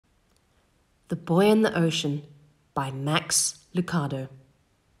The Boy in the Ocean by Max Lucado.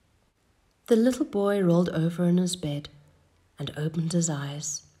 The little boy rolled over in his bed and opened his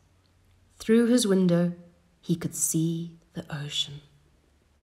eyes. Through his window, he could see the ocean.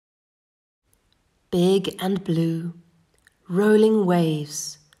 Big and blue, rolling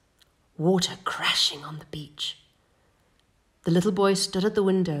waves, water crashing on the beach. The little boy stood at the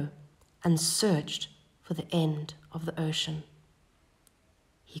window and searched for the end of the ocean.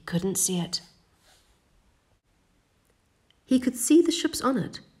 He couldn't see it. He could see the ships on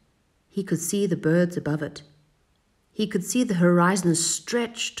it. He could see the birds above it. He could see the horizon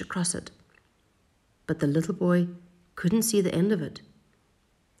stretched across it. But the little boy couldn't see the end of it.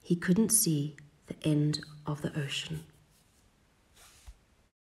 He couldn't see the end of the ocean.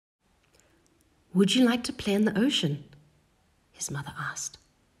 "Would you like to play in the ocean?" his mother asked.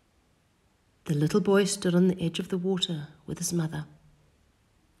 The little boy stood on the edge of the water with his mother.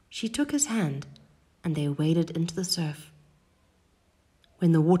 She took his hand and they waded into the surf.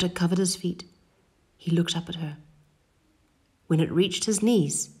 When the water covered his feet, he looked up at her. When it reached his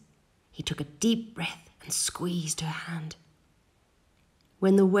knees, he took a deep breath and squeezed her hand.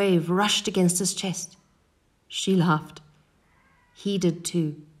 When the wave rushed against his chest, she laughed. He did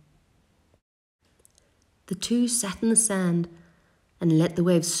too. The two sat in the sand and let the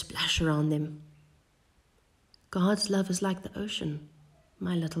waves splash around them. "God's love is like the ocean,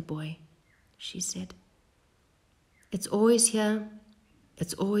 my little boy," she said. "It's always here.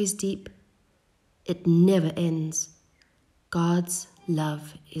 It's always deep. It never ends. God's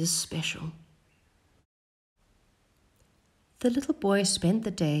love is special." The little boy spent the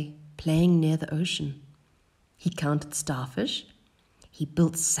day playing near the ocean. He counted starfish. He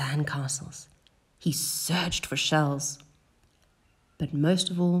built sand castles. He searched for shells. But most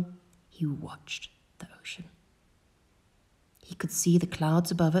of all, he watched the ocean. He could see the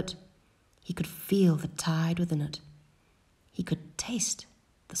clouds above it. He could feel the tide within it. He could taste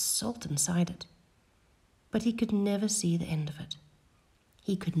the salt inside it. But he could never see the end of it.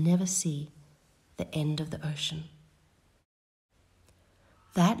 He could never see the end of the ocean.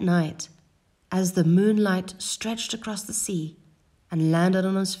 That night, as the moonlight stretched across the sea and landed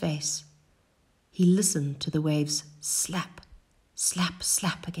on his face, he listened to the waves slap, slap,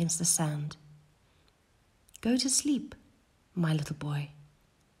 slap against the sand. "Go to sleep, my little boy,"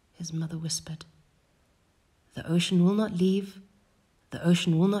 his mother whispered. "The ocean will not leave. The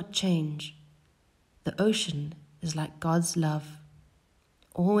ocean will not change. The ocean is like God's love.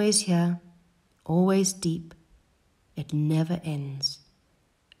 Always here, always deep. It never ends.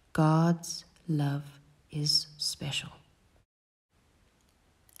 God's love is special."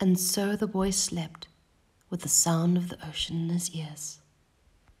 And so the boy slept with the sound of the ocean in his ears.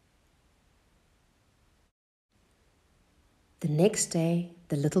 The next day,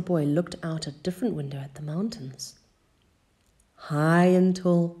 the little boy looked out a different window at the mountains. High and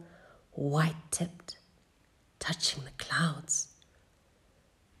tall, white-tipped, touching the clouds.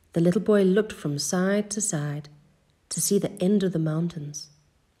 The little boy looked from side to side to see the end of the mountains.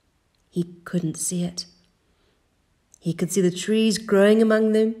 He couldn't see it. He could see the trees growing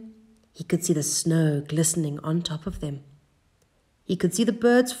among them. He could see the snow glistening on top of them. He could see the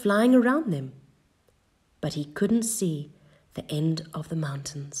birds flying around them. But he couldn't see the end of the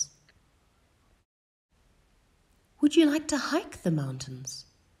mountains. "Would you like to hike the mountains?"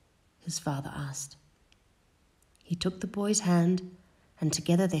 his father asked. He took the boy's hand, and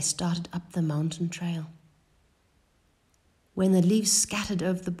together they started up the mountain trail. When the leaves scattered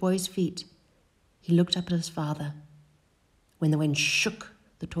over the boy's feet, he looked up at his father. When the wind shook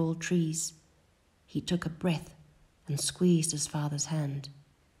the tall trees, he took a breath and squeezed his father's hand.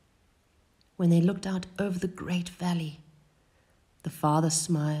 When they looked out over the great valley, the father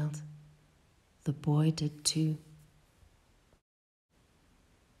smiled. The boy did too.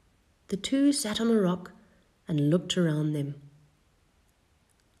 The two sat on a rock and looked around them.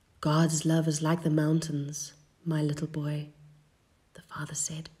 "God's love is like the mountains, my little boy," the father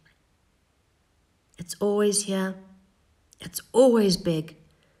said. "It's always here. It's always big.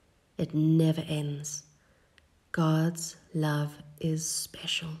 It never ends. God's love is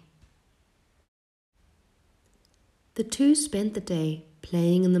special." The two spent the day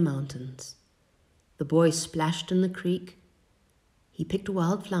playing in the mountains. The boy splashed in the creek. He picked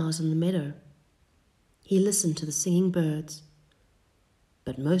wildflowers in the meadow. He listened to the singing birds.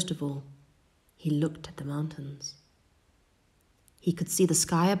 But most of all, he looked at the mountains. He could see the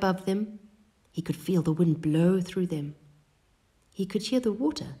sky above them. He could feel the wind blow through them. He could hear the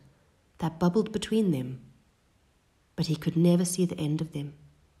water that bubbled between them. But he could never see the end of them.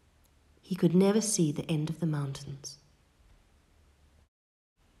 He could never see the end of the mountains.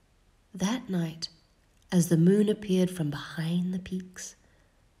 That night, as the moon appeared from behind the peaks,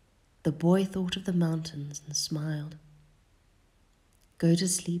 the boy thought of the mountains and smiled. "Go to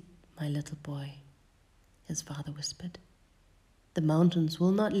sleep, my little boy," his father whispered. "The mountains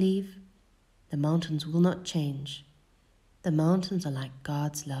will not leave. The mountains will not change. The mountains are like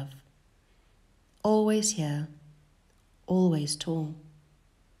God's love. Always here, always tall.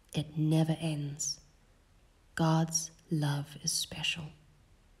 It never ends. God's love is special."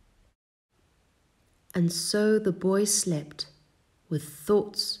 And so the boy slept with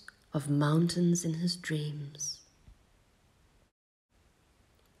thoughts of mountains in his dreams.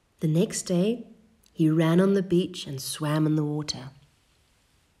 The next day, he ran on the beach and swam in the water.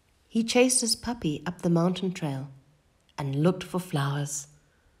 He chased his puppy up the mountain trail and looked for flowers.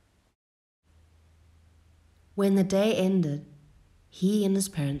 When the day ended, he and his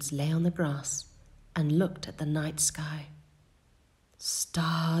parents lay on the grass and looked at the night sky.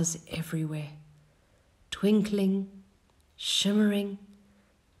 Stars everywhere, twinkling, shimmering,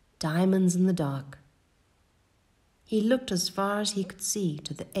 diamonds in the dark. He looked as far as he could see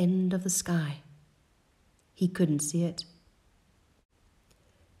to the end of the sky. He couldn't see it.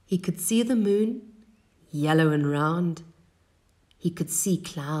 He could see the moon, yellow and round. He could see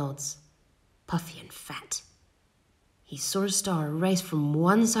clouds, puffy and fat. He saw a star race from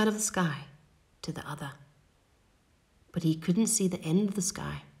one side of the sky to the other, but he couldn't see the end of the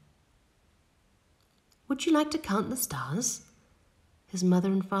sky. "Would you like to count the stars?" his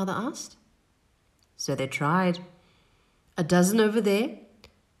mother and father asked. So they tried. 1 dozen over there,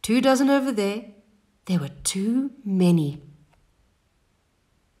 2 dozen over there. There were too many.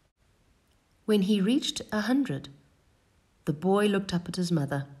 When he reached 100, the boy looked up at his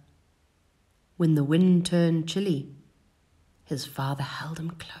mother. When the wind turned chilly, his father held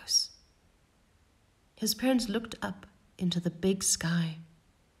him close. His parents looked up into the big sky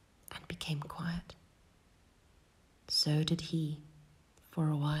and became quiet. So did he for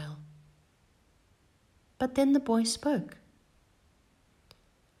a while. But then the boy spoke.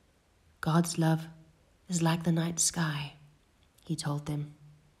 "God's love is like the night sky," he told them.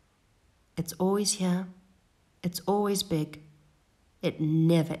 "It's always here. It's always big. It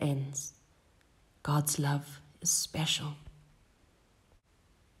never ends. God's love is special."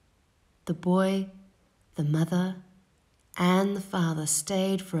 The boy, the mother, and the father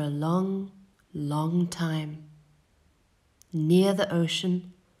stayed for a long, long time, near the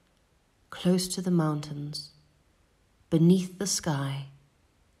ocean, close to the mountains, beneath the sky,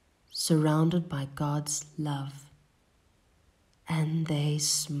 surrounded by God's love. And they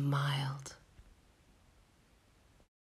smiled.